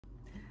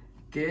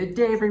Good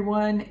day,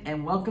 everyone,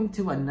 and welcome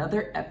to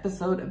another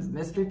episode of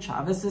Mr.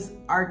 Chavez's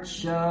Art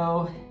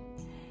Show.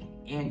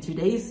 In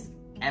today's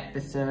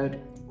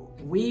episode,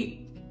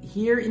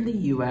 here in the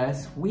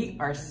US, we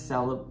are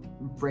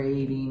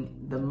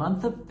celebrating the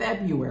month of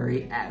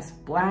February as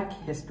Black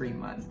History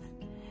Month.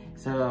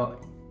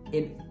 So,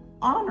 in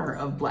honor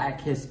of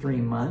Black History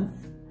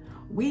Month,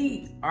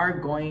 we are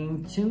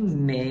going to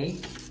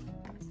make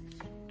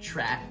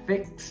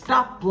traffic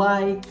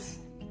stoplights.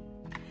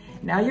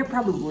 Now you're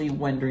probably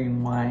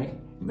wondering why,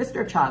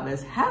 Mr.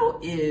 Chavez, how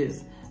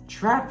is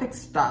traffic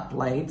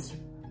stoplights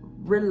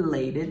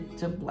related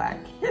to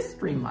Black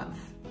History Month?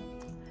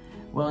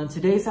 Well, in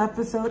today's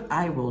episode,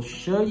 I will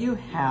show you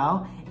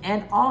how,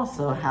 and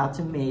also how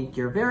to make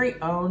your very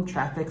own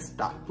traffic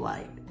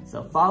stoplight.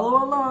 So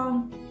follow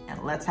along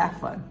and let's have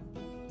fun.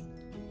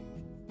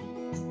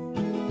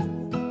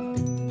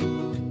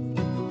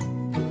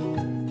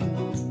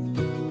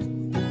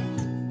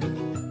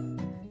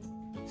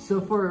 So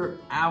for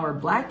our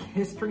Black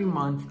History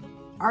Month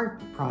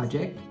art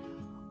project,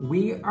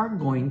 we are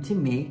going to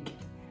make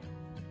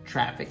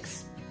traffic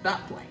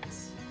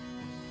stoplights.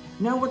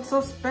 Now what's so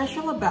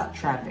special about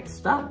traffic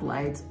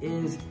stoplights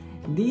is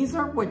these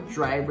are what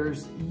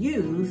drivers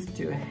use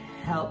to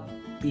help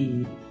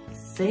be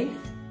safe,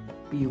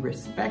 be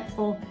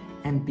respectful,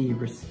 and be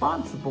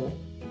responsible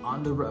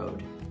on the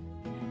road.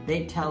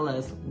 They tell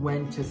us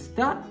when to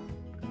stop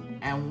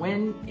and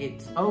when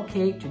it's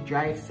okay to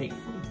drive safely.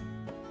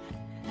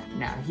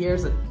 Now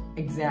here's an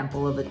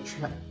example of a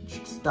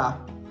traffic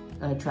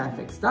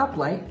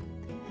stoplight.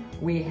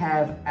 We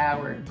have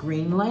our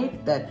green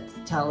light that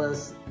tells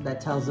us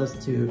that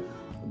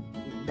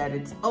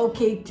it's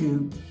okay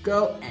to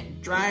go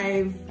and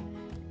drive,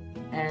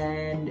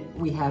 and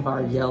we have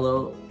our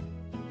yellow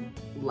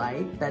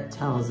light that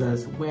tells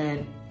us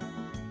when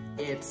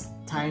it's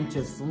time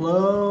to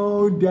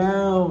slow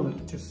down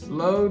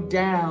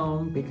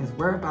because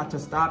we're about to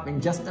stop in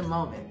just a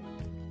moment.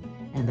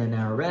 And then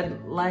our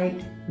red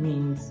light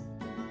means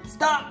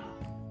stop,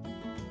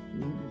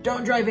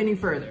 don't drive any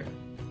further.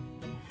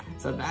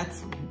 So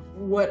that's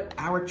what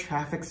our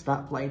traffic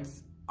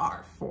stoplights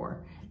are for.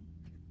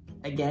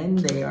 Again,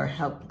 they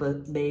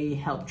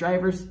help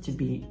drivers to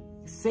be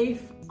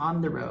safe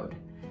on the road.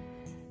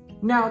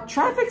 Now,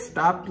 traffic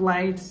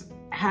stoplights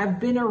have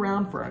been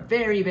around for a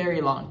very,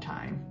 very long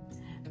time.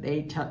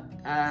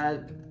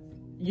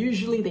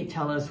 Usually they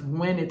tell us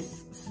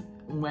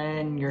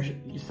when you're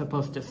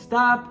supposed to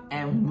stop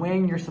and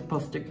when you're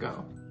supposed to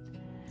go.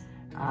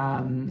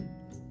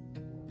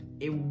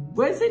 It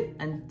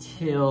wasn't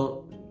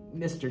until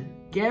Mr.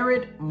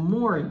 Garrett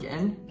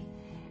Morgan,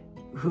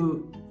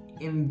 who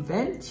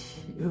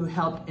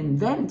helped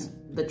invent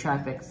the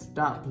traffic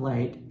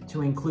stoplight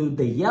to include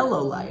the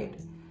yellow light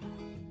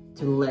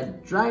to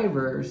let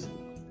drivers,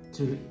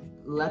 to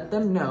let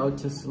them know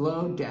to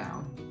slow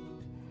down.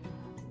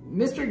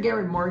 Mr.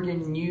 Garrett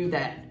Morgan knew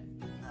that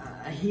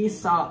he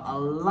saw a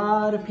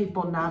lot of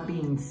people not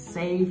being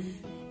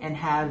safe and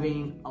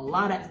having a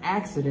lot of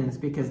accidents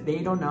because they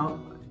don't know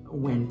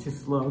when to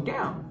slow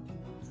down.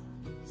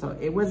 So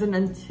it wasn't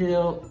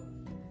until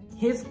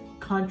his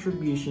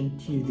contribution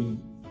to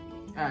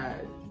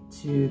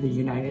the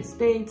United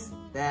States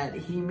that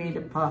he made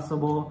it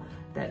possible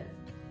that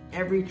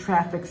every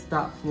traffic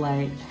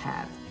stoplight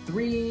have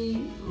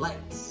 3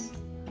 lights: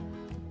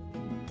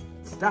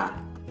 stop,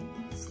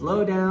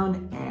 slow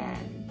down,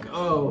 and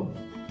go.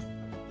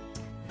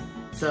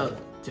 So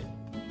to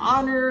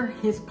honor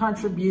his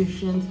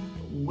contributions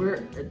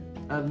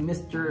of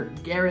Mr.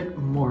 Garrett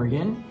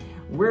Morgan,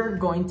 we're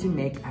going to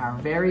make our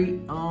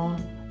very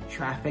own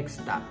traffic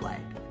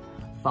stoplight.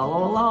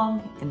 Follow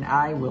along and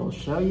I will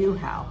show you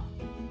how.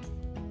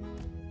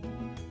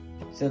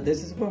 So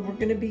this is what we're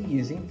going to be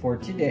using for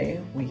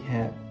today. We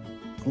have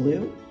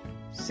glue,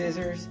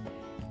 scissors,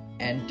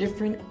 and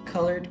different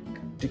colored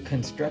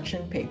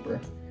construction paper.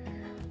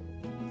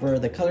 For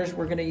the colors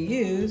we're going to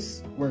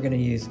use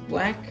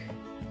black,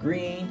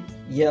 green,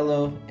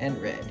 yellow,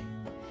 and red.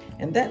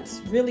 And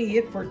that's really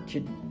it for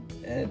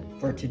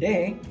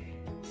today.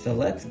 So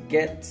let's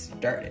get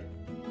started.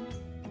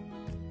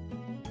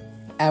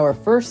 Our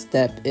first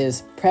step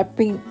is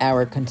prepping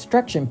our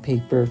construction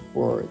paper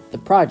for the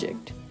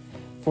project.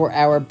 For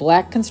our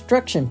black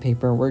construction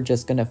paper, we're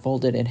just going to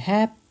fold it in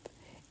half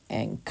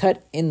and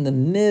cut in the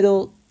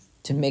middle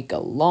to make a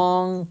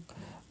long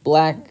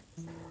black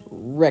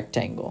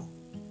rectangle.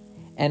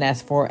 And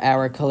as for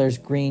our colors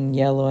green,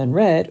 yellow, and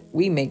red,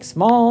 we make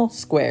small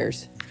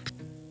squares.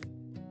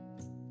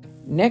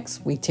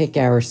 Next, we take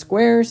our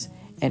squares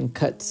and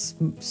cut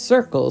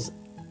circles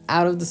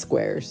out of the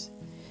squares.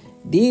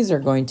 These are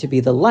going to be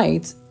the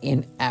lights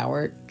in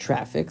our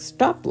traffic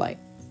stoplight.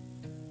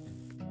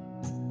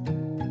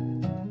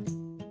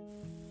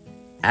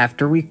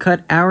 After we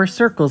cut our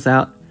circles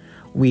out,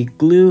 we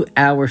glue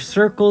our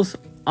circles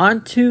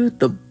onto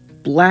the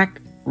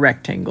black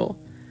rectangle,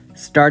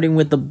 starting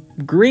with the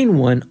green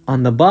one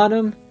on the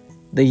bottom,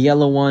 the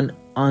yellow one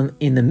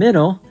in the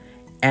middle,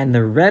 and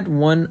the red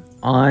one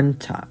on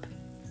top.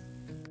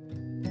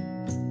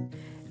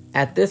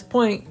 At this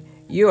point,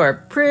 you are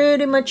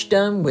pretty much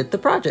done with the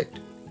project.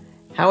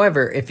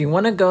 However, if you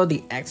want to go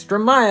the extra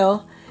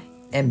mile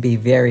and be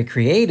very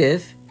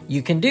creative,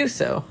 you can do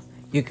so.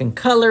 You can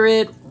color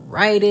it,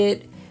 write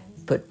it,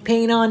 put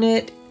paint on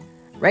it.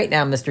 Right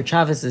now, Mr.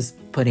 Chavez is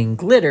putting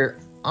glitter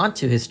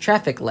onto his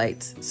traffic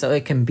lights so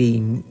it can be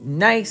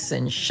nice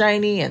and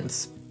shiny and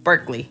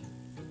sparkly.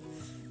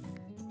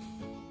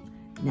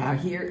 Now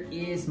here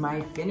is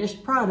my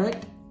finished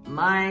product,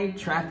 my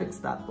traffic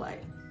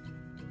stoplight.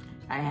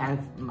 I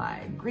have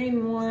my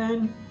green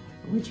one,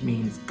 which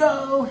means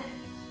go.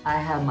 I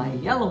have my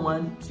yellow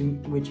one,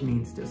 which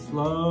means to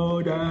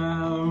slow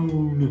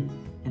down.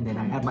 And then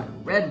I have my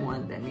red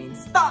one that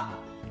means stop.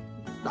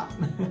 Stop.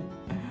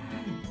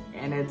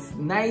 And it's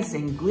nice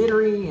and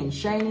glittery and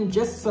shiny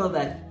just so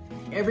that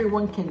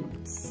everyone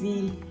can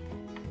see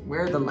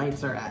where the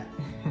lights are at.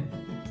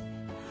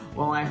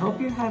 Well, I hope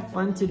you have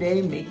fun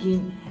today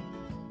making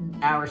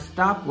our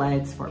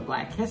stoplights for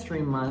Black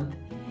History Month.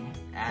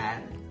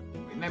 And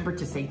remember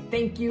to say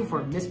thank you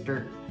for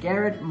Mr.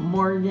 Garrett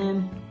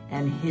Morgan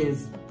and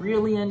his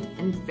brilliant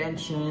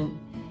invention.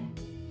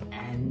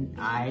 And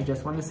I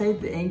just want to say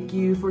thank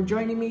you for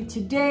joining me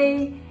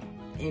today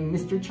in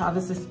Mr.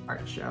 Chavez's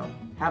art show.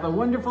 Have a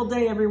wonderful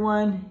day,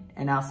 everyone,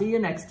 and I'll see you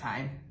next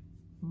time.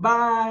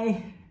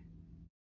 Bye!